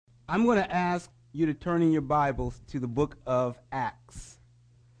I'm going to ask you to turn in your Bibles to the book of Acts.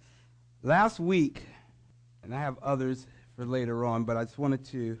 Last week, and I have others for later on, but I just wanted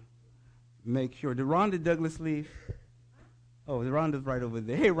to make sure. Did Rhonda Douglas leave? Oh, Rhonda's right over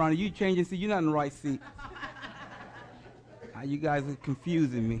there. Hey, Rhonda, you changing seat? You're not in the right seat. You guys are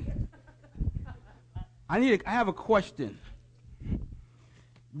confusing me. I have a question.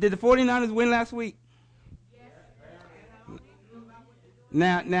 Did the 49ers win last week?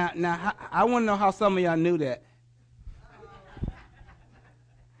 Now, I want to know how some of y'all knew that.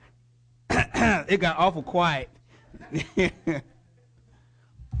 It got awful quiet.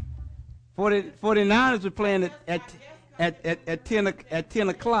 49ers were playing at 10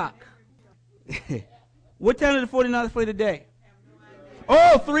 o'clock. What time did the 49ers play today?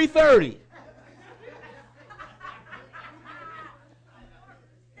 Oh, 3:30.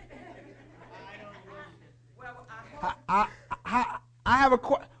 I have a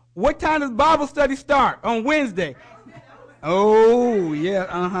question. What time does Bible study start on Wednesday? Oh,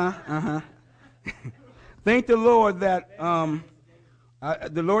 yeah, Thank the Lord that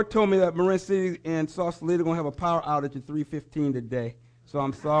the Lord told me that Marin City and Sausalito are going to have a power outage at 3:15 today. So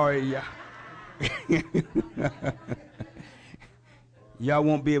I'm sorry, y'all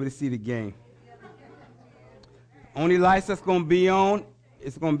won't be able to see the game. Only lights that's going to be on,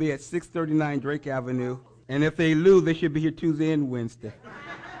 it's going to be at 639 Drake Avenue. And if they lose, they should be here Tuesday and Wednesday.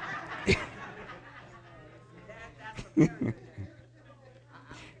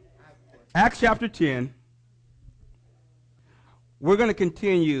 Acts chapter 10. We're going to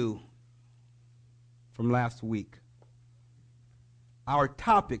continue from last week. Our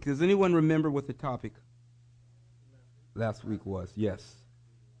topic, does anyone remember what the topic last week was? Yes.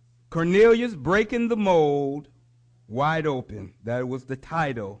 Cornelius breaking the mold wide open. That was the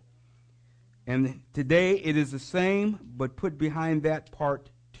title. And today it is the same, but put behind that part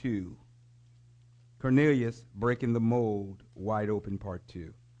 2. Cornelius breaking the mold wide open part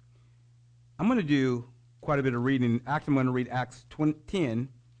 2. I'm going to do quite a bit of reading. Actually, I'm going to read Acts 10,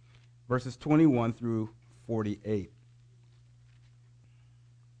 verses 21 through 48.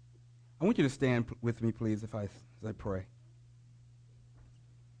 I want you to stand with me, please, as I pray.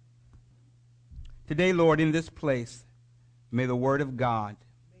 Today, Lord, in this place, may the word of God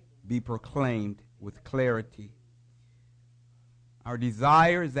be proclaimed with clarity. Our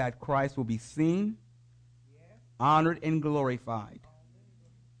desire is that Christ will be seen, honored, and glorified.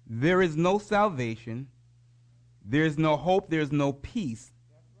 There is no salvation, there is no hope, there is no peace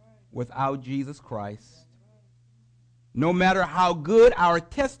without Jesus Christ. No matter how good our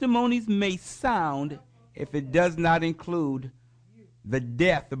testimonies may sound, if it does not include the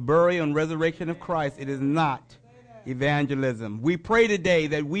death, the burial, and resurrection of Christ, it is not evangelism. We pray today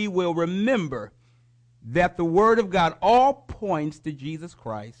that we will remember that the Word of God all points to Jesus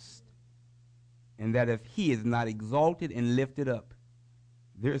Christ, and that if He is not exalted and lifted up,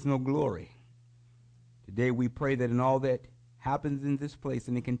 there is no glory. Today we pray that in all that happens in this place,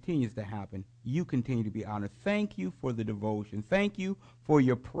 and it continues to happen, you continue to be honored. Thank you for the devotion. Thank you for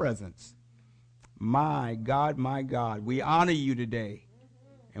your presence. My God, we honor you today,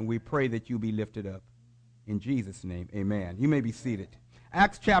 and we pray that you be lifted up. In Jesus' name, amen. You may be seated.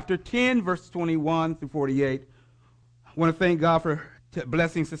 Acts chapter 10, verse 21 through 48. I want to thank God for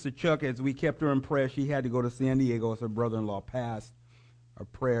blessing Sister Chuck as we kept her in prayer. She had to go to San Diego as her brother-in-law passed. Our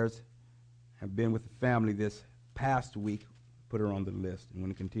prayers have been with the family this past week. Put her on the list. I'm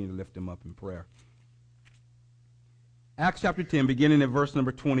going to continue to lift them up in prayer. Acts chapter 10, beginning at verse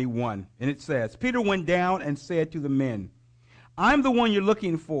number 21. And it says, Peter went down and said to the men, I'm the one you're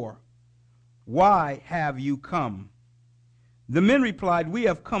looking for. Why have you come? The men replied, we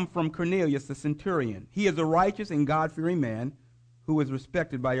have come from Cornelius the centurion. He is a righteous and God-fearing man who is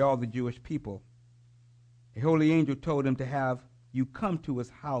respected by all the Jewish people. A holy angel told him to have you come to his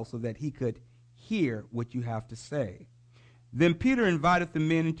house so that he could hear what you have to say. Then Peter invited the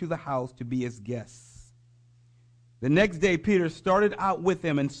men into the house to be his guests. The next day Peter started out with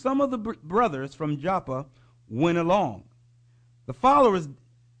them, and some of the brothers from Joppa went along. The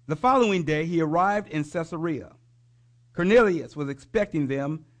following day he arrived in Caesarea. Cornelius was expecting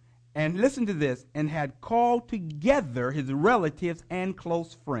them, and listen to this, and had called together his relatives and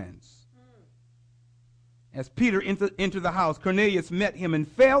close friends. As Peter entered the house, Cornelius met him and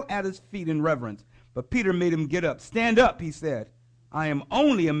fell at his feet in reverence. But Peter made him get up. Stand up, he said. I am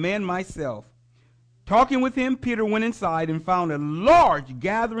only a man myself. Talking with him, Peter went inside and found a large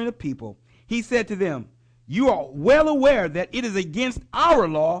gathering of people. He said to them, you are well aware that it is against our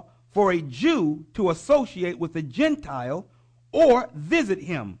law for a Jew to associate with a Gentile or visit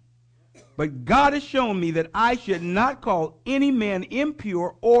him. But God has shown me that I should not call any man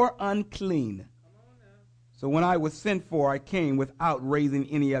impure or unclean. So when I was sent for, I came without raising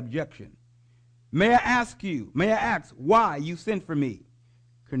any objection. May I ask why you sent for me?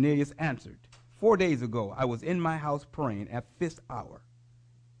 Cornelius answered, 4 days ago I was in my house praying at this hour,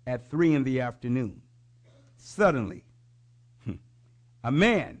 at 3 p.m. Suddenly, a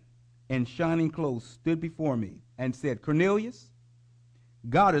man in shining clothes stood before me and said, Cornelius,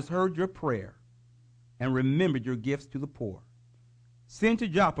 God has heard your prayer and remembered your gifts to the poor. Send to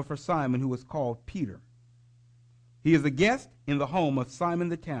Joppa for Simon, who is called Peter. He is a guest in the home of Simon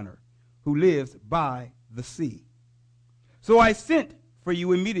the tanner, who lives by the sea. So I sent for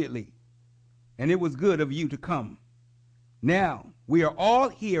you immediately, and it was good of you to come. Now we are all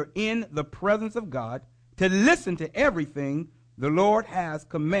here in the presence of God to listen to everything the Lord has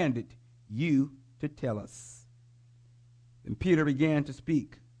commanded you to tell us. Then Peter began to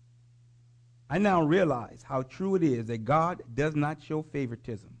speak. I now realize how true it is that God does not show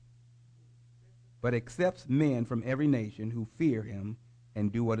favoritism, but accepts men from every nation who fear him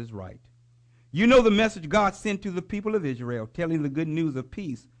and do what is right. You know the message God sent to the people of Israel, telling the good news of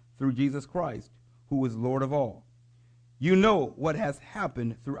peace through Jesus Christ, who is Lord of all. You know what has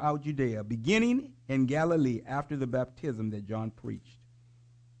happened throughout Judea, beginning in Galilee after the baptism that John preached.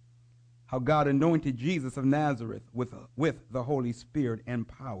 How God anointed Jesus of Nazareth with the Holy Spirit and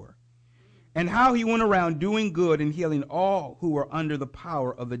power, and how he went around doing good and healing all who were under the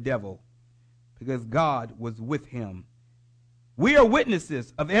power of the devil, because God was with him. We are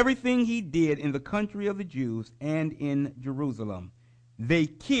witnesses of everything he did in the country of the Jews and in Jerusalem. They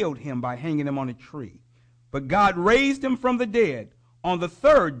killed him by hanging him on a tree, but God raised him from the dead on the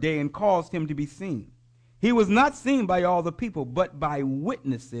third day and caused him to be seen. He was not seen by all the people, but by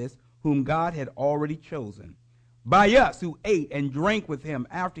witnesses whom God had already chosen, by us who ate and drank with him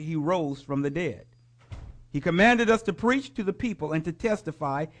after he rose from the dead. He commanded us to preach to the people and to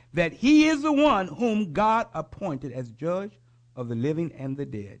testify that he is the one whom God appointed as judge of the living and the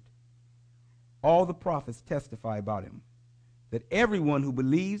dead. All the prophets testify about him, that everyone who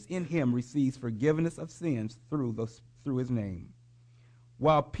believes in him receives forgiveness of sins through his name.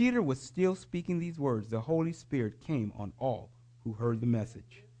 While Peter was still speaking these words, the Holy Spirit came on all who heard the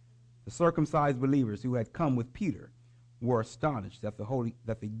message. The circumcised believers who had come with Peter were astonished that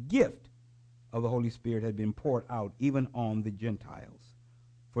the gift of the Holy Spirit had been poured out even on the Gentiles,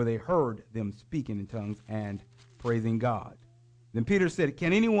 for they heard them speaking in tongues and praising God. Then Peter said,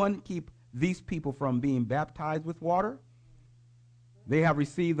 can anyone keep these people from being baptized with water? They have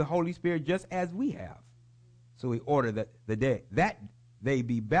received the Holy Spirit just as we have. So he ordered that they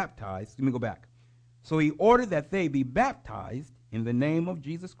be baptized. Let me go back. So he ordered that they be baptized in the name of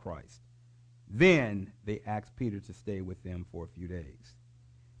Jesus Christ. Then they asked Peter to stay with them for a few days.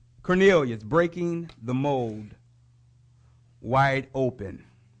 Cornelius, breaking the mold wide open.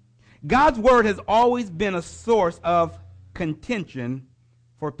 God's word has always been a source of contention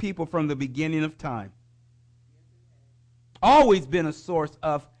for people from the beginning of time. Always been a source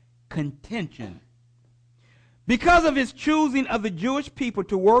of contention. Because of his choosing of the Jewish people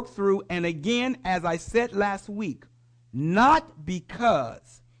to work through, and again, as I said last week, not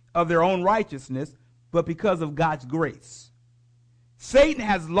because of their own righteousness, but because of God's grace. Satan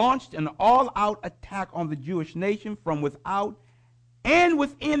has launched an all-out attack on the Jewish nation from without and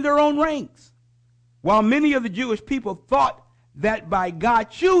within their own ranks. While many of the Jewish people thought that by God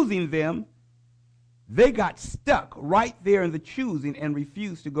choosing them, they got stuck right there in the choosing and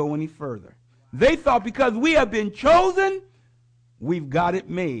refused to go any further. They thought because we have been chosen, we've got it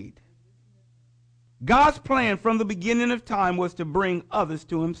made. God's plan from the beginning of time was to bring others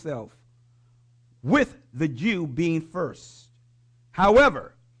to himself, with the Jew being first.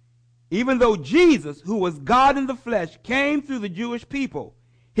 However, even though Jesus, who was God in the flesh, came through the Jewish people,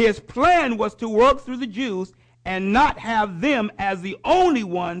 his plan was to work through the Jews and not have them as the only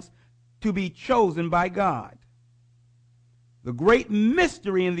ones to be chosen by God. The great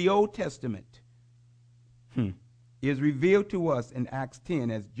mystery in the Old Testament is revealed to us in Acts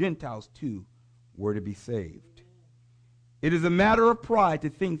 10 as Gentiles too were to be saved. It is a matter of pride to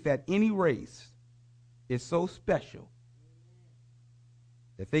think that any race is so special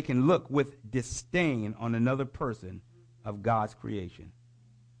that they can look with disdain on another person of God's creation.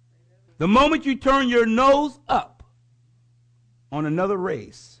 The moment you turn your nose up on another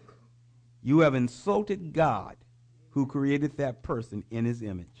race, you have insulted God who created that person in his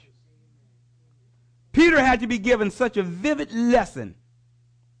image. Peter had to be given such a vivid lesson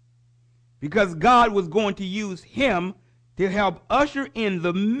because God was going to use him to help usher in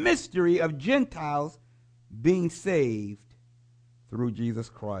the mystery of Gentiles being saved through Jesus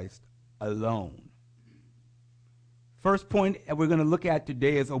Christ alone. First point that we're going to look at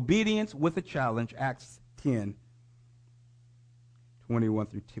today is obedience with a challenge, Acts 10, 21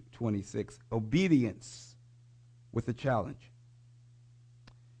 through 26. Obedience with a challenge.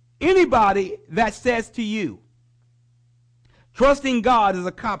 Anybody that says to you, trusting God is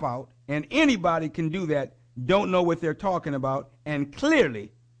a cop-out, and anybody can do that, don't know what they're talking about, and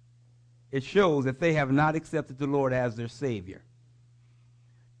clearly it shows that they have not accepted the Lord as their Savior.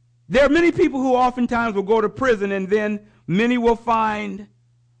 There are many people who oftentimes will go to prison, and then many will find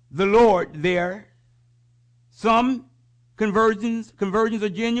the Lord there. Some conversions are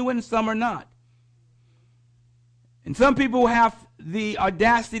genuine, and some are not. And some people have the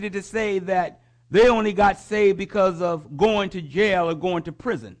audacity to say that they only got saved because of going to jail or going to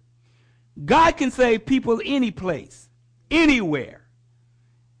prison. God can save people any place, anywhere.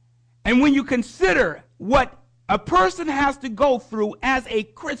 And when you consider what a person has to go through as a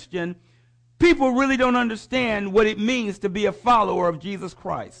Christian, people really don't understand what it means to be a follower of Jesus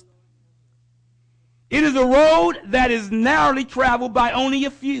Christ. It is a road that is narrowly traveled by only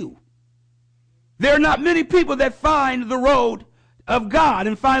a few. There are not many people that find the road of God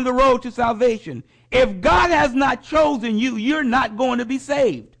and find the road to salvation. If God has not chosen you, you're not going to be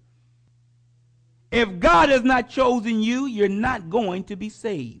saved. If God has not chosen you, you're not going to be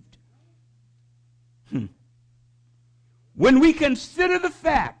saved. When we consider the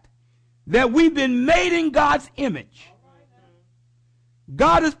fact that we've been made in God's image,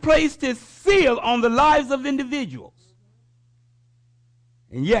 God has placed his seal on the lives of individuals.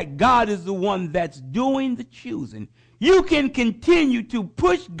 And yet God is the one that's doing the choosing. You can continue to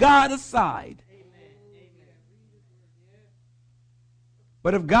push God aside.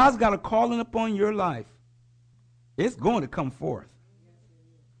 But if God's got a calling upon your life, it's going to come forth.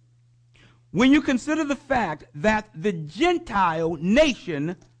 When you consider the fact that the Gentile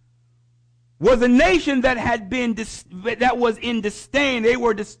nation was a nation that had been that was in disdain. They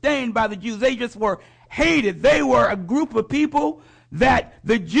were disdained by the Jews. They just were hated. They were a group of people that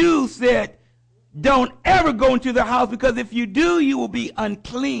the Jews said, don't ever go into their house, because if you do, you will be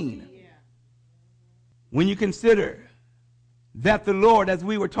unclean. When you consider that the Lord, as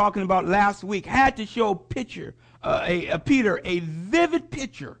we were talking about last week, had to show Peter a vivid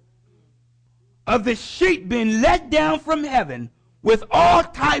picture of the sheep being let down from heaven with all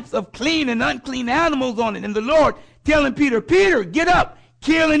types of clean and unclean animals on it. And the Lord telling Peter, Peter, get up,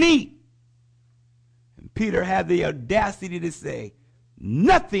 kill and eat. And Peter had the audacity to say,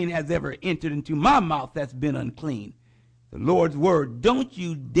 nothing has ever entered into my mouth that's been unclean. The Lord's word, don't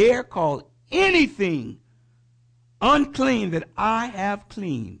you dare call anything unclean that I have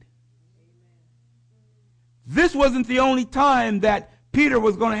cleaned. This wasn't the only time that Peter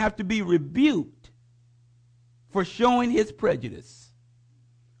was going to have to be rebuked for showing his prejudice.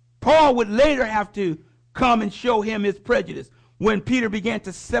 Paul would later have to come and show him his prejudice when Peter began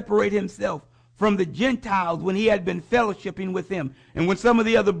to separate himself from the Gentiles when he had been fellowshipping with him. And when some of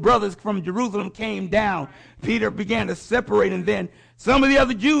the other brothers from Jerusalem came down, Peter began to separate, and then some of the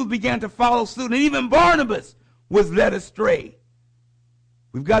other Jews began to follow suit, and even Barnabas was led astray.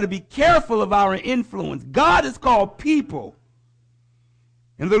 We've got to be careful of our influence. God has called people,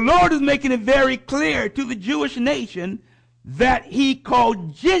 and the Lord is making it very clear to the Jewish nation that he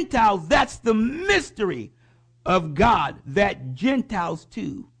called Gentiles. That's the mystery of God, that Gentiles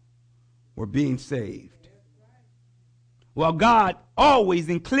too were being saved. Well, God always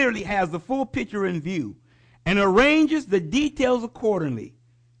and clearly has the full picture in view and arranges the details accordingly.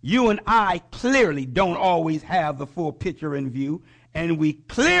 You and I clearly don't always have the full picture in view, and we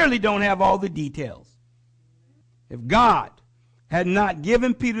clearly don't have all the details. If God had not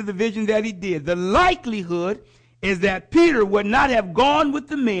given Peter the vision that he did, the likelihood is that Peter would not have gone with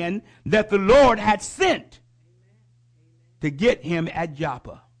the men that the Lord had sent to get him at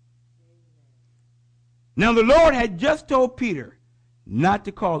Joppa. Now the Lord had just told Peter not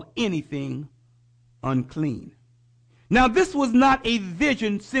to call anything unclean. Now this was not a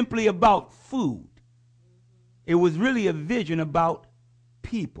vision simply about food. It was really a vision about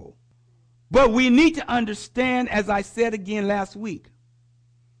people. But we need to understand, as I said again last week,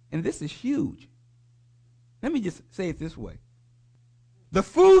 and this is huge. Let me just say it this way. The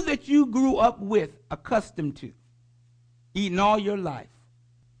food that you grew up with, accustomed to, eating all your life.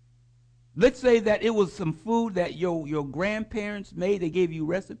 Let's say that it was some food that your grandparents made. They gave you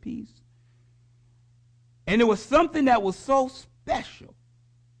recipes. And it was something that was so special.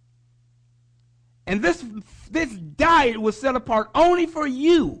 And this diet was set apart only for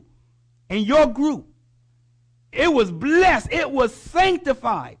you and your group. It was blessed. It was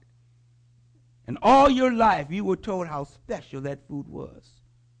sanctified. And all your life you were told how special that food was.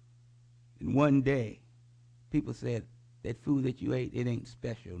 And one day, people said, that food that you ate, it ain't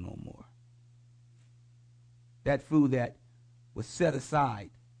special no more. That food that was set aside,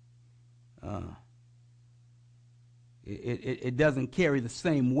 it doesn't carry the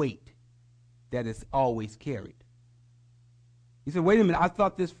same weight that it's always carried. He said, wait a minute, I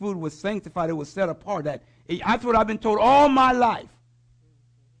thought this food was sanctified, it was set apart. That's what I've been told all my life.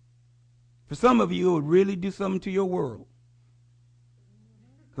 For some of you, it would really do something to your world.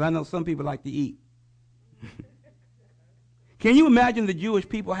 Because I know some people like to eat. Can you imagine the Jewish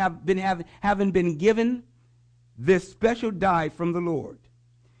people having been given this special diet from the Lord?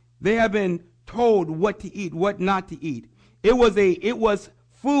 They have been told what to eat, what not to eat. It was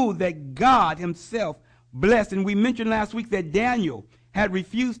food that God himself blessed. And we mentioned last week that Daniel had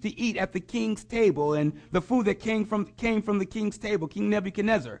refused to eat at the king's table, and the food that came from the king's table, King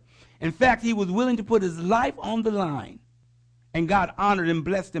Nebuchadnezzar. In fact, he was willing to put his life on the line, and God honored and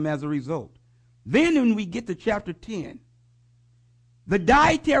blessed him as a result. Then when we get to chapter 10, the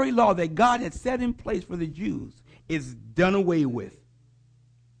dietary law that God had set in place for the Jews is done away with.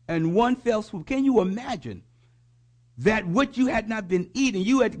 And one fell swoop. Can you imagine that what you had not been eating,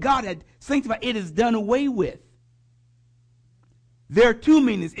 God had sanctified, it is done away with? There are two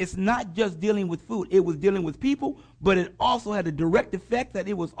meanings. It's not just dealing with food. It was dealing with people, but it also had a direct effect that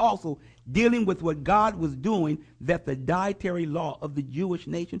it was also dealing with what God was doing, that the dietary law of the Jewish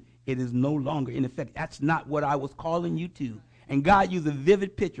nation, it is no longer in effect. That's not what I was calling you to. And God used a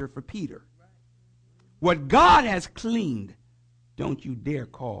vivid picture for Peter. What God has cleaned, don't you dare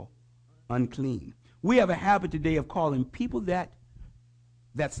call unclean. We have a habit today of calling people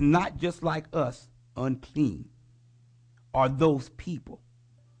that's not just like us unclean. Are those people.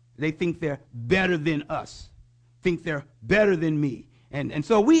 They think they're better than us, think they're better than me. And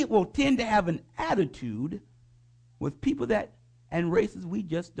so we will tend to have an attitude with people and races we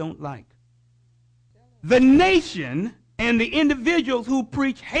just don't like. The nation and the individuals who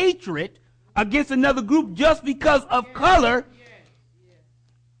preach hatred against another group just because of color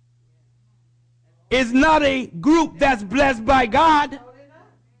is not a group that's blessed by God.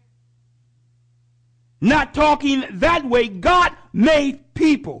 Not talking that way. God made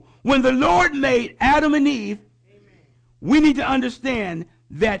people. When the Lord made Adam and Eve, we need to understand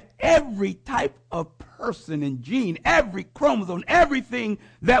that every type of person and gene, every chromosome, everything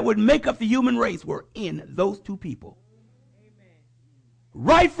that would make up the human race were in those two people.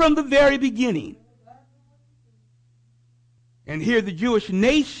 Right from the very beginning. And here the Jewish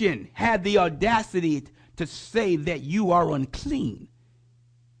nation had the audacity to say that you are unclean.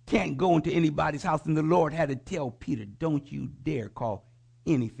 Can't go into anybody's house. And the Lord had to tell Peter, don't you dare call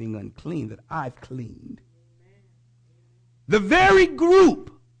anything unclean that I've cleaned. The very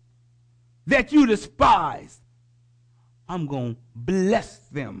group that you despise, I'm going to bless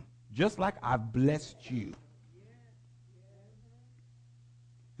them just like I've blessed you.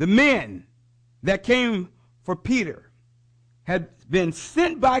 The men that came for Peter had been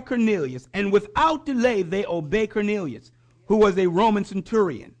sent by Cornelius, and without delay they obeyed Cornelius, who was a Roman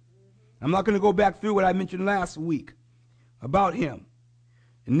centurion. I'm not going to go back through what I mentioned last week about him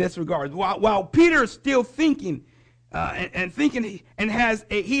in this regard. While Peter is still thinking and has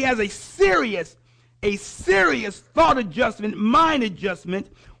a serious thought adjustment, mind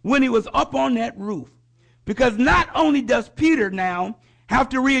adjustment when he was up on that roof. Because not only does Peter now have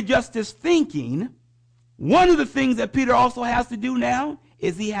to readjust his thinking, one of the things that Peter also has to do now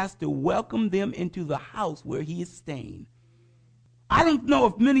is he has to welcome them into the house where he is staying. I don't know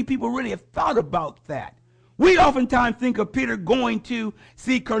if many people really have thought about that. We oftentimes think of Peter going to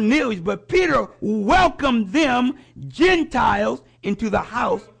see Cornelius, but Peter welcomed them, Gentiles, into the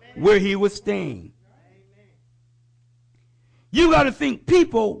house where he was staying. You got to think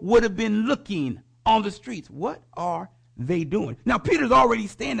people would have been looking on the streets. What are they doing? Now, Peter's already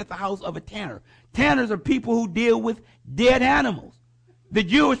staying at the house of a tanner. Tanners are people who deal with dead animals. The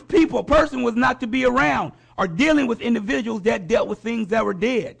Jewish person was not to be around or dealing with individuals that dealt with things that were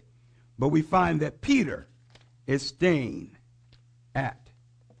dead. But we find that Peter is staying at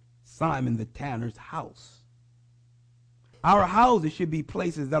Simon the tanner's house. Our houses should be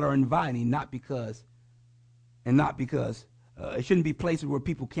places that are inviting, not because it shouldn't be places where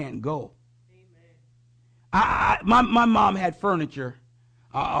people can't go. My mom had furniture,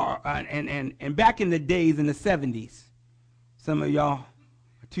 and back in the days in the 70s, some of y'all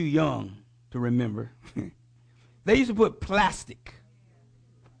are too young to remember. They used to put plastic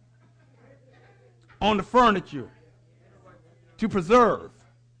on the furniture to preserve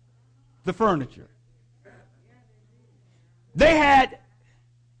the furniture. We had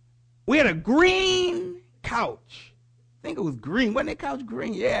a green couch. I think it was green. Wasn't that couch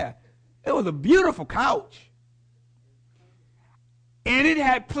green? Yeah. It was a beautiful couch. And it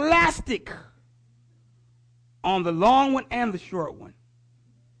had plastic on the long one and the short one.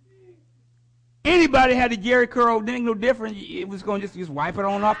 Anybody had a Jerry curl, didn't no different. It was going to just wipe it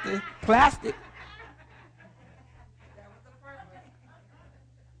on off the plastic.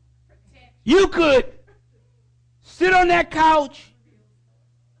 You could sit on that couch,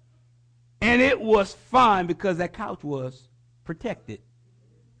 and it was fine because that couch was protected.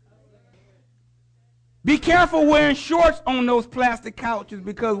 Be careful wearing shorts on those plastic couches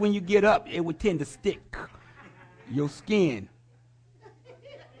because when you get up, it would tend to stick your skin.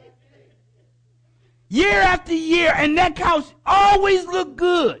 Year after year, and that couch always looked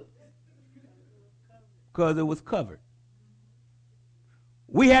good because it was covered.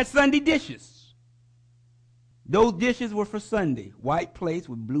 We had Sunday dishes. Those dishes were for Sunday, white plates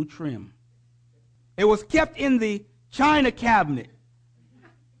with blue trim. It was kept in the china cabinet.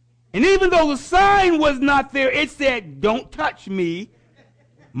 And even though the sign was not there, it said, "Don't touch me,"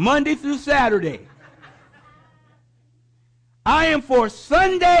 Monday through Saturday. I am for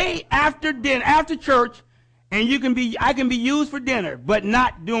Sunday after dinner, after church, and I can be used for dinner, but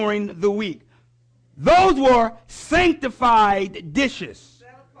not during the week. Those were sanctified dishes.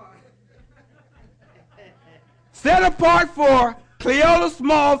 Set apart for Cleola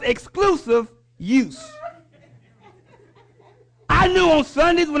Small's exclusive use. I knew on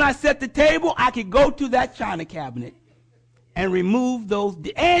Sundays when I set the table, I could go to that china cabinet and remove those.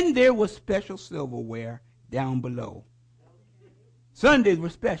 And there was special silverware down below. Sundays were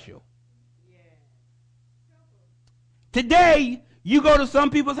special. Today, you go to some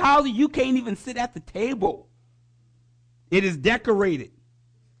people's houses, you can't even sit at the table. It is decorated.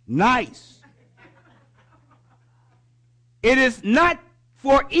 Nice. It is not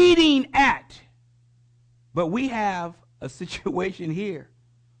for eating at. But we have a situation here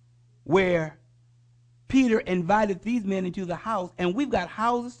where Peter invited these men into the house, and we've got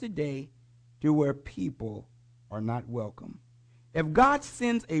houses today to where people are not welcome. If God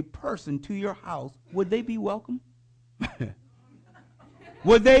sends a person to your house, would they be welcome?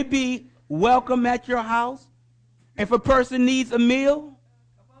 Would they be welcome at your house? If a person needs a meal?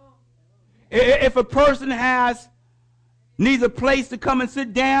 If a person needs a place to come and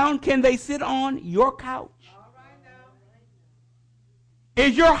sit down, can they sit on your couch?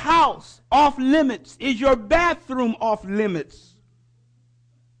 Is your house off limits? Is your bathroom off limits?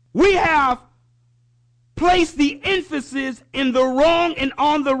 We have placed the emphasis in the wrong and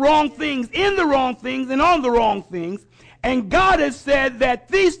on the wrong things, in the wrong things and on the wrong things. And God has said that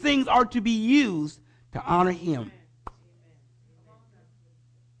these things are to be used to honor him.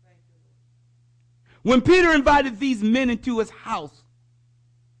 When Peter invited these men into his house,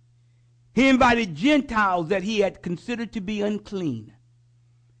 he invited Gentiles that he had considered to be unclean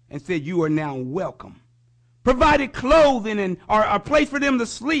and said, "You are now welcome." Provided clothing and a place for them to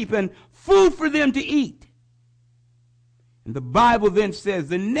sleep and food for them to eat. And the Bible then says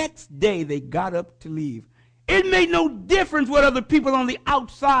the next day they got up to leave. It made no difference what other people on the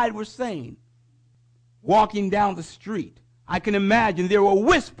outside were saying. Walking down the street, I can imagine there were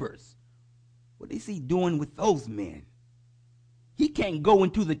whispers. What is he doing with those men? He can't go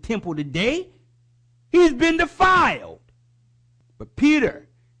into the temple today. He's been defiled. But Peter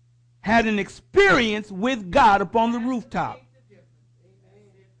had an experience with God upon the rooftop.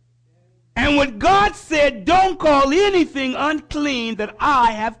 And what God said, "Don't call anything unclean that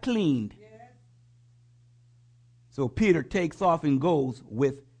I have cleaned." So Peter takes off and goes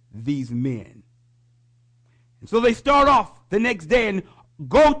with these men. And so they start off the next day and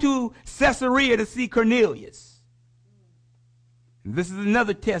go to Caesarea to see Cornelius. And this is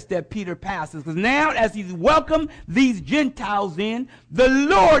another test that Peter passes, because now as he's welcomed these Gentiles in, the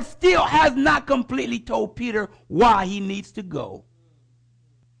Lord still has not completely told Peter why he needs to go.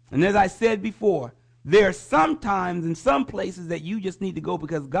 And as I said before, there are some times in some places that you just need to go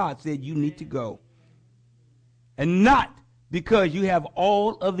because God said you need to go. And not because you have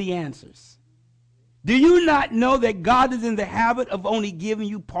all of the answers. Do you not know that God is in the habit of only giving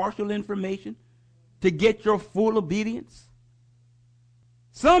you partial information to get your full obedience?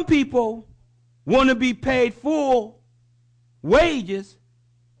 Some people want to be paid full wages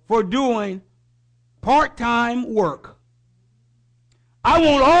for doing part-time work. I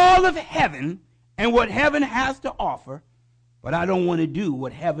want all of heaven and what heaven has to offer, but I don't want to do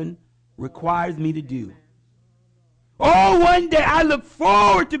what heaven requires me to do. Oh, one day I look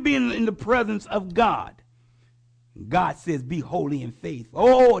forward to being in the presence of God. God says, "Be holy in faith."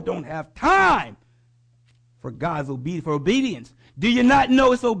 Oh, I don't have time for God's obedience. Do you not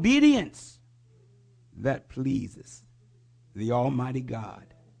know it's obedience that pleases the Almighty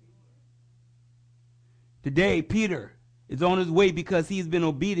God? Today, Peter is on his way because he's been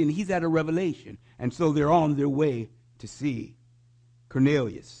obedient. He's had a revelation. And so they're on their way to see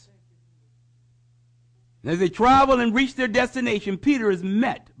Cornelius. And as they travel and reach their destination, Peter is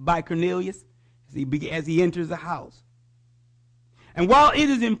met by Cornelius as he enters the house. And while it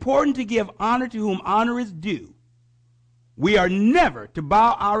is important to give honor to whom honor is due, we are never to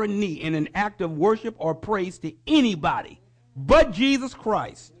bow our knee in an act of worship or praise to anybody but Jesus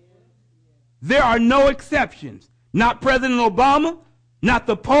Christ. There are no exceptions. Not President Obama, not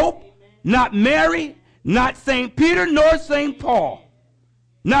the Pope, not Mary, not St. Peter, nor St. Paul.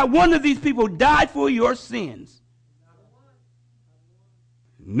 Not one of these people died for your sins.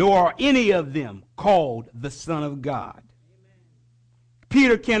 Nor are any of them called the Son of God.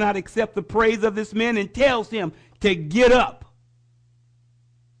 Peter cannot accept the praise of this man and tells him to get up.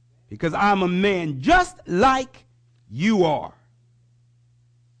 Because I'm a man just like you are.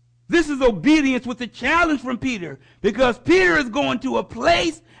 This is obedience with a challenge from Peter, because Peter is going to a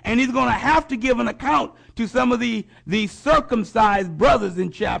place and he's going to have to give an account to some of the circumcised brothers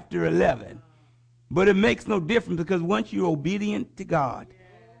in chapter 11. But it makes no difference, because once you're obedient to God,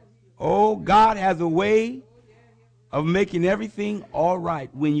 God has a way of making everything all right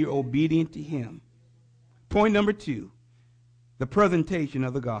when you're obedient to him. Point number 2, the presentation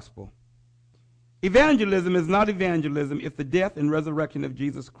of the gospel. Evangelism is not evangelism if the death and resurrection of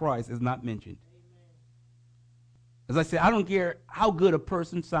Jesus Christ is not mentioned. As I said, I don't care how good a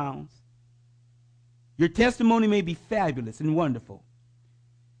person sounds. Your testimony may be fabulous and wonderful.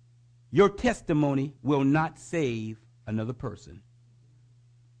 Your testimony will not save another person.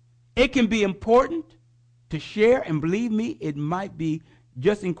 It can be important to share, and believe me, it might be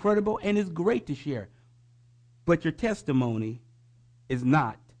just incredible and it's great to share. But your testimony is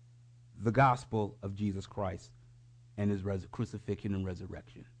not the gospel of Jesus Christ and his crucifixion and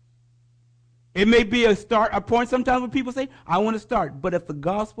resurrection. It may be a point sometimes when people say, I want to start. But if the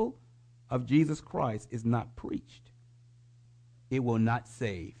gospel of Jesus Christ is not preached, it will not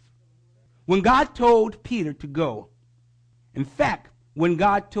save. When God told Peter to go, in fact, when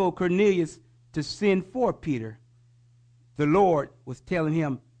God told Cornelius to send for Peter, the Lord was telling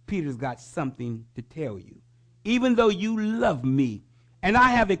him, Peter's got something to tell you. Even though you love me, and I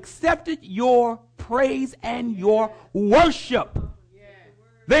have accepted your praise and your worship.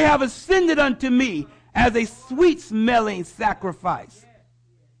 They have ascended unto me as a sweet-smelling sacrifice.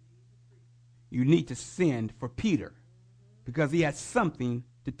 You need to send for Peter because he has something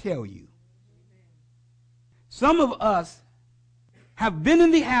to tell you. Some of us have been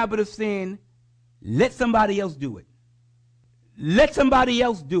in the habit of saying, let somebody else do it. Let somebody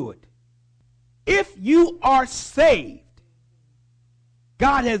else do it. If you are saved,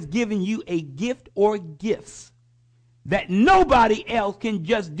 God has given you a gift or gifts that nobody else can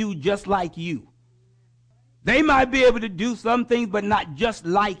just do just like you. They might be able to do some things, but not just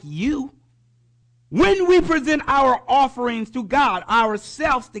like you. When we present our offerings to God,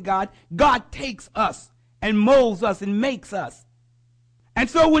 ourselves to God, God takes us and molds us and makes us. And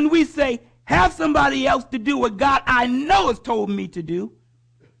so when we say, have somebody else to do what God I know has told me to do,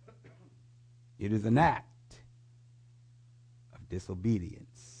 it is an act of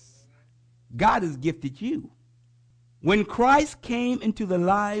disobedience. God has gifted you. When Christ came into the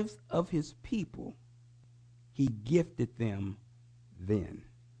lives of his people, he gifted them then.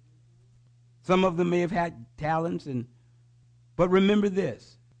 Some of them may have had talents, but remember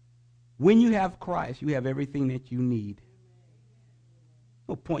this. When you have Christ, you have everything that you need.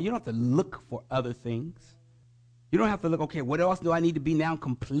 No point. You don't have to look for other things. You don't have to look, okay, what else do I need to be now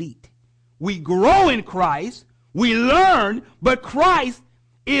complete? We grow in Christ, we learn, but Christ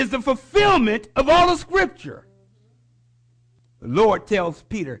is the fulfillment of all the Scripture. The Lord tells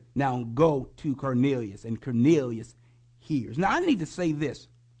Peter, now go to Cornelius, and Cornelius hears. Now, I need to say this.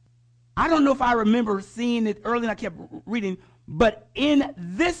 I don't know if I remember seeing it early, and I kept reading, but in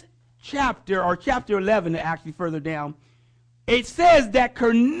this chapter, or chapter 11, actually further down, it says that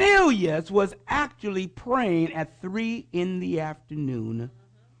Cornelius was actually praying at 3 p.m.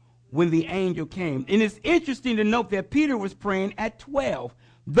 when the angel came. And it's interesting to note that Peter was praying at 12.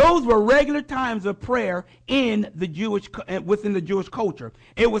 Those were regular times of prayer in the within the Jewish culture.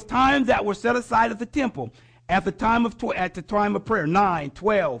 It was times that were set aside at the temple at the time of prayer, 9,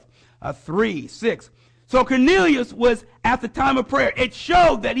 12, 3, 6. So Cornelius was at the time of prayer. It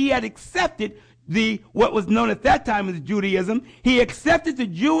showed that he had accepted what was known at that time as Judaism. He accepted the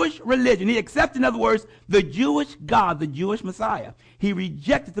Jewish religion. He accepted, in other words, the Jewish God, the Jewish Messiah. He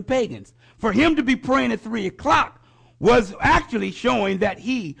rejected the pagans. For him to be praying at 3 o'clock was actually showing that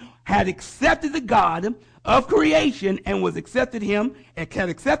he had accepted the God of creation and had accepted him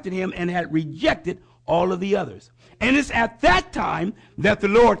and had rejected all of the others. And it's at that time that the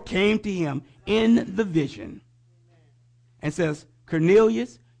Lord came to him in the vision and says,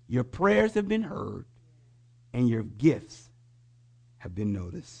 Cornelius, your prayers have been heard and your gifts have been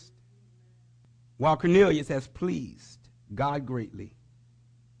noticed. While Cornelius has pleased God greatly,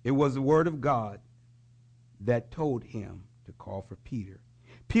 it was the word of God that told him to call for Peter.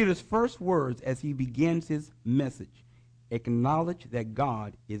 Peter's first words as he begins his message acknowledge that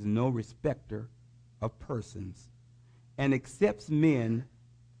God is no respecter of persons and accepts men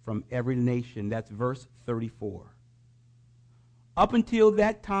from every nation. That's verse 34. Up until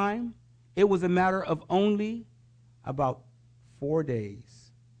that time, it was a matter of only about 4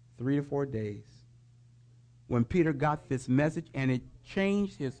 days, 3 to 4 days, when Peter got this message, and it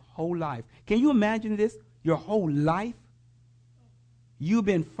changed his whole life. Can you imagine this? Your whole life? You've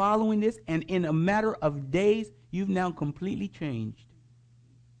been following this, and in a matter of days, you've now completely changed.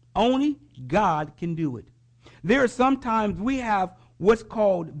 Only God can do it. There are sometimes we have what's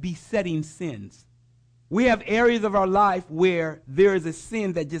called besetting sins. We have areas of our life where there is a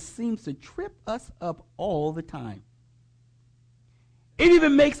sin that just seems to trip us up all the time. It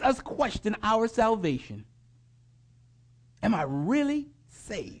even makes us question our salvation. Am I really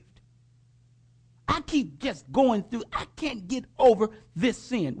saved? I keep just going through, I can't get over this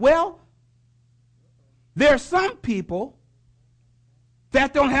sin. Well, there are some people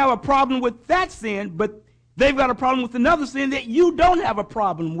that don't have a problem with that sin, but they've got a problem with another sin that you don't have a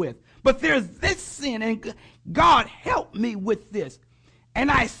problem with. But there's this sin, and God help me with this. And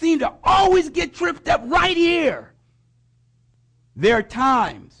I seem to always get tripped up right here. There are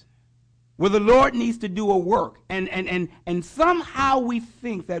times where the Lord needs to do a work. And somehow we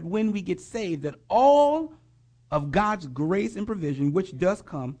think that when we get saved, that all of God's grace and provision, which does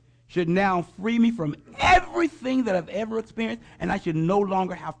come, should now free me from everything that I've ever experienced, and I should no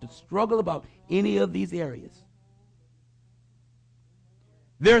longer have to struggle about any of these areas.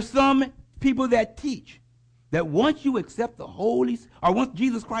 There are some people that teach that once you accept the Holy, or once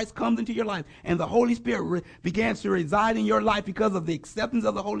Jesus Christ comes into your life and the Holy Spirit begins to reside in your life because of the acceptance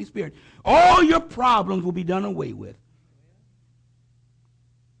of the Holy Spirit, all your problems will be done away with.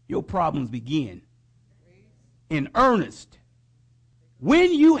 Your problems begin in earnest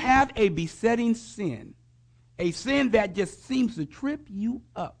when you have a besetting sin, a sin that just seems to trip you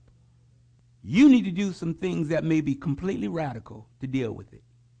up. You need to do some things that may be completely radical to deal with it.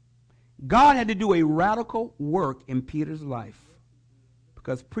 God had to do a radical work in Peter's life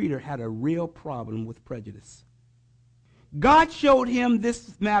because Peter had a real problem with prejudice. God showed him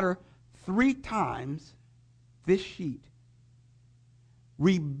this matter 3 times, this sheet,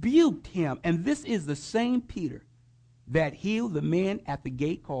 rebuked him, and this is the same Peter that healed the man at the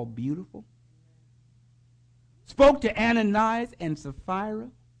gate called Beautiful, spoke to Ananias and Sapphira,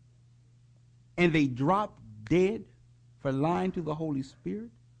 and they dropped dead for lying to the Holy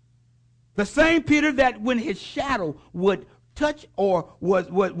Spirit. The same Peter that when his shadow would touch or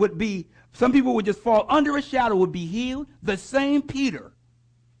would be, some people would just fall under a shadow, would be healed. The same Peter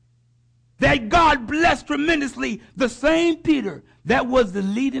that God blessed tremendously. The same Peter that was the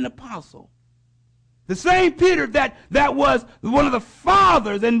leading apostle. The same Peter that was one of the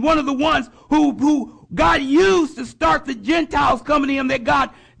fathers and one of the ones who God used to start the Gentiles coming to him, that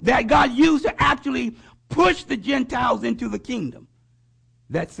God used to actually push the Gentiles into the kingdom.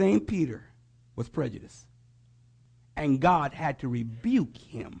 That same Peter was prejudiced. And God had to rebuke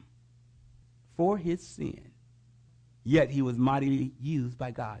him for his sin. Yet he was mightily used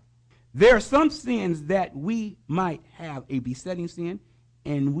by God. There are some sins that we might have a besetting sin,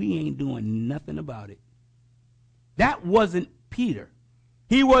 and we ain't doing nothing about it. That wasn't Peter.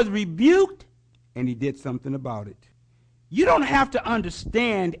 He was rebuked, and he did something about it. You don't have to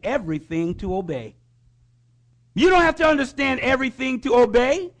understand everything to obey. You don't have to understand everything to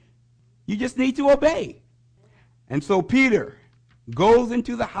obey. You just need to obey. And so Peter goes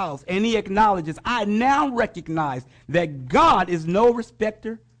into the house and he acknowledges, I now recognize that God is no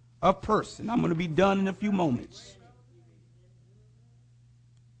respecter of person. I'm going to be done in a few moments.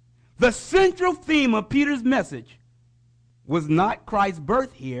 The central theme of Peter's message was not Christ's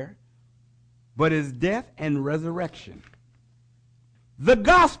birth here, but his death and resurrection. The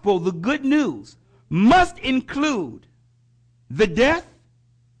gospel, the good news, must include the death.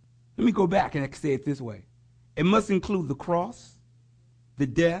 Let me go back and say it this way. It must include the cross, the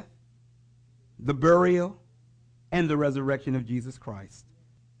death, the burial, and the resurrection of Jesus Christ.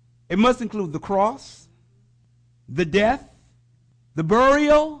 It must include the cross, the death, the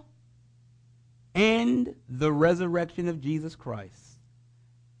burial, and the resurrection of Jesus Christ.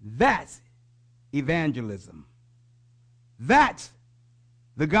 That's evangelism. That's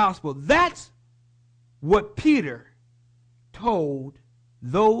the gospel. That's what Peter told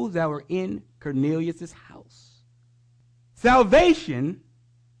those that were in Cornelius' house. Salvation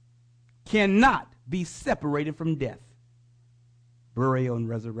cannot be separated from death, burial, and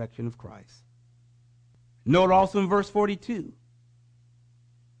resurrection of Christ. Note also in verse 42,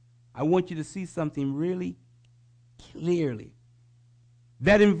 I want you to see something really clearly.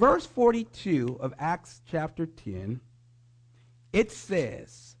 That in verse 42 of Acts chapter 10, it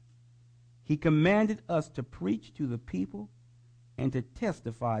says, he commanded us to preach to the people and to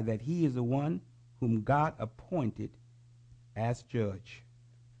testify that he is the one whom God appointed as judge.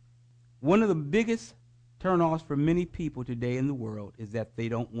 One of the biggest turnoffs for many people today in the world is that they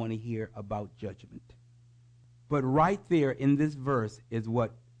don't want to hear about judgment. But right there in this verse is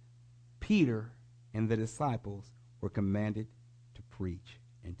what Peter and the disciples were commanded to preach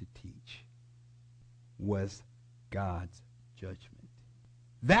and to teach, was God's judgment.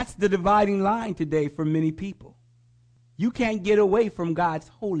 That's the dividing line today for many people. You can't get away from God's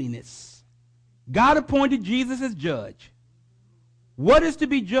holiness. God appointed Jesus as judge. What is to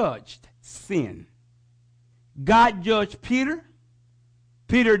be judged? Sin. God judged Peter.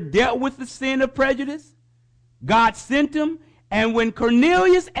 Peter dealt with the sin of prejudice. God sent him. And when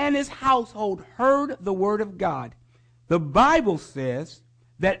Cornelius and his household heard the word of God, the Bible says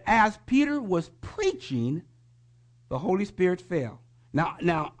that as Peter was preaching, the Holy Spirit fell.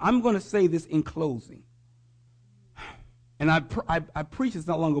 Now I'm going to say this in closing. And I preached this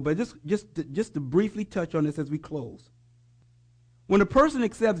not long ago, but just to briefly touch on this as we close. When a person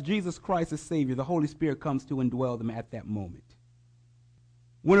accepts Jesus Christ as Savior, the Holy Spirit comes to indwell them at that moment.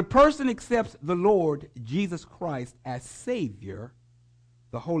 When a person accepts the Lord Jesus Christ as Savior,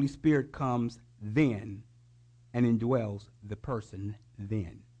 the Holy Spirit comes then and indwells the person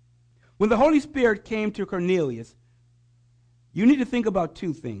then. When the Holy Spirit came to Cornelius, you need to think about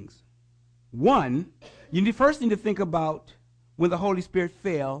two things. One, you first need to think about when the Holy Spirit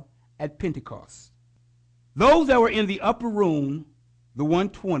fell at Pentecost. Those that were in the upper room, the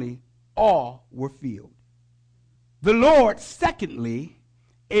 120, all were filled. The Lord, secondly,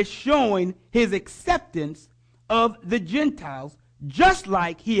 is showing his acceptance of the Gentiles, just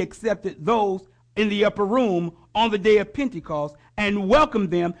like he accepted those in the upper room on the day of Pentecost and welcomed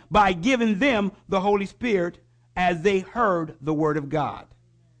them by giving them the Holy Spirit as they heard the word of God.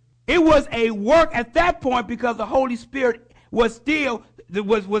 It was a work at that point because the Holy Spirit was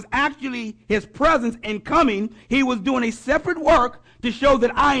actually his presence in coming. He was doing a separate work to show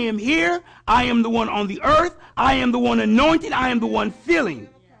that I am here, I am the one on the earth, I am the one anointed, I am the one filling.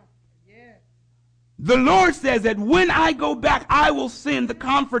 The Lord says that when I go back, I will send the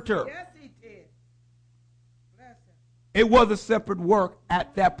Comforter. Yes, he did. Bless him. It was a separate work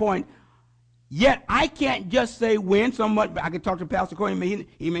at that point. Yet I can't just say when. I can talk to Pastor Corey,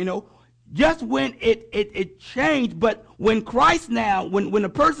 he may know. Just when it changed, but when Christ now, when a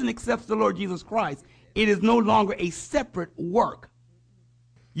person accepts the Lord Jesus Christ, it is no longer a separate work.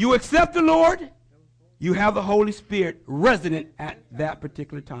 You accept the Lord, you have the Holy Spirit resident at that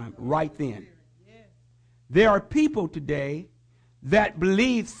particular time, right then. There are people today that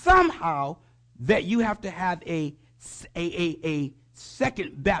believe somehow that you have to have a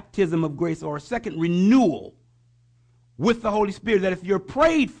second baptism of grace or a second renewal with the Holy Spirit, that if you're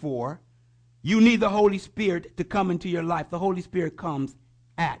prayed for, you need the Holy Spirit to come into your life. The Holy Spirit comes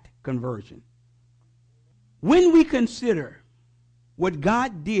at conversion. When we consider what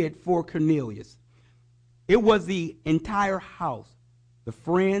God did for Cornelius, it was the entire house, the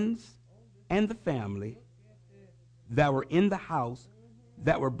friends and the family that were in the house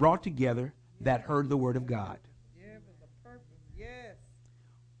that were brought together that heard the word of God. Yeah, but the purpose, yes.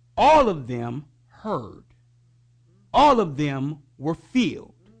 All of them heard. All of them were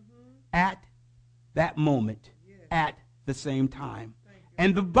filled at that moment, at the same time.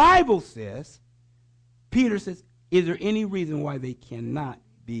 And the Bible says, Peter says, is there any reason why they cannot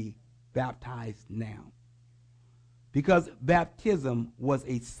be baptized now? Because baptism was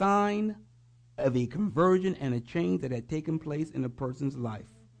a sign of a conversion and a change that had taken place in a person's life.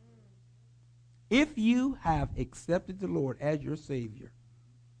 If you have accepted the Lord as your Savior,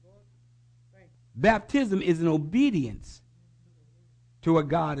 baptism is an obedience to what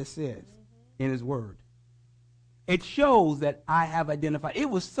God has said in his word. It shows that I have identified. It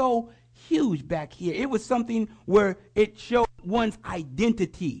was so huge back here. It was something where it showed one's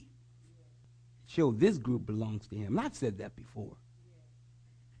identity. It showed this group belongs to him. And I've said that before.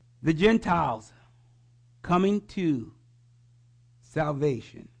 The Gentiles coming to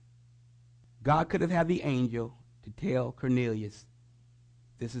salvation. God could have had the angel to tell Cornelius,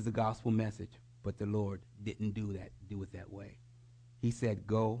 this is the gospel message, but the Lord didn't do it that way. He said,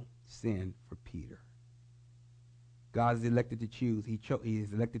 go send for Peter. God is elected to choose. He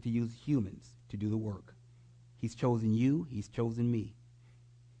is elected to use humans to do the work. He's chosen you. He's chosen me.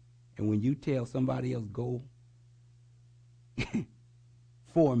 And when you tell somebody else, go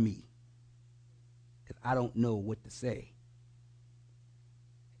for me, because I don't know what to say,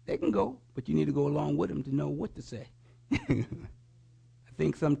 they can go, but you need to go along with them to know what to say. I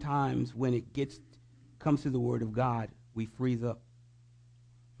think sometimes when it comes to the Word of God, we freeze up.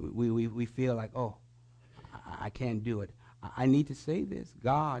 We feel like, oh, I can't do it. I need to say this.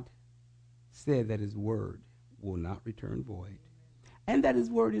 God said that his word will not return void, and that his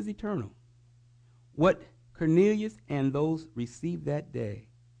word is eternal. What Cornelius and those received that day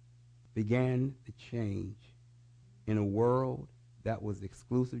began the change in a world that was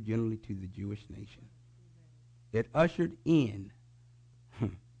exclusive generally to the Jewish nation. It ushered in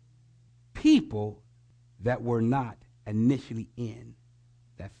people that were not initially in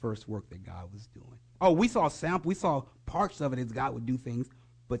that first work that God was doing. Oh, we saw parts of it as God would do things,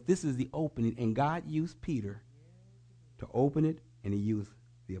 but this is the opening, and God used Peter to open it, and he used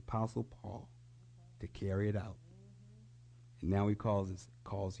the Apostle Paul to carry it out. And now he calls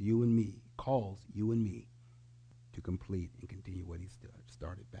you and me to complete and continue what he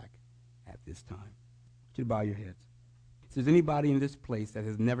started back at this time. I want you to bow your heads. If there's anybody in this place that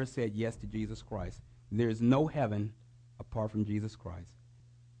has never said yes to Jesus Christ, there is no heaven apart from Jesus Christ.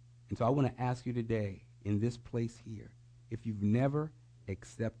 And so I want to ask you today, in this place here, if you've never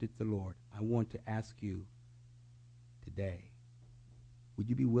accepted the Lord, I want to ask you today, would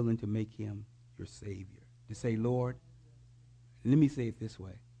you be willing to make him your Savior? To say, Lord, let me say it this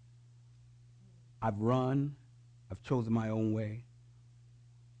way. I've chosen my own way.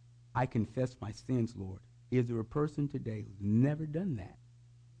 I confess my sins, Lord. Is there a person today who's never done that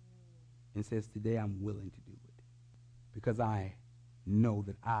and says, today I'm willing to do it because I know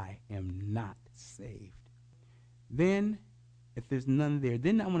that I am not saved? Then, if there's none there,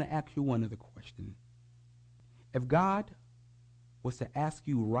 then I want to ask you one other question. If God was to ask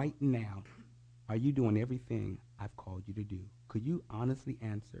you right now, are you doing everything I've called you to do? Could you honestly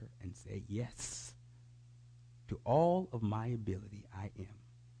answer and say, yes, to all of my ability I am?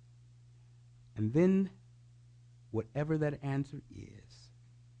 And then, whatever that answer is,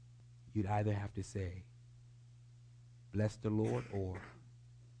 you'd either have to say, bless the Lord, or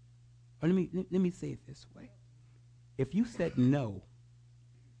let me say it this way. If you said no,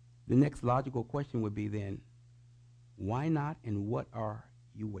 the next logical question would be then, why not, and what are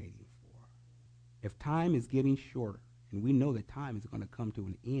you waiting for? If time is getting shorter, and we know that time is going to come to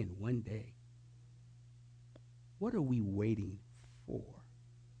an end one day, what are we waiting for?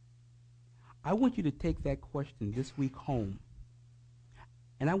 I want you to take that question this week home,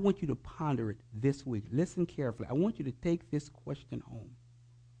 and I want you to ponder it this week. Listen carefully. I want you to take this question home.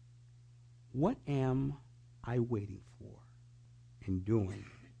 What am I waiting for in doing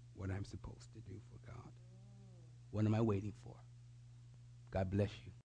what I'm supposed to do for God? What am I waiting for? God bless you.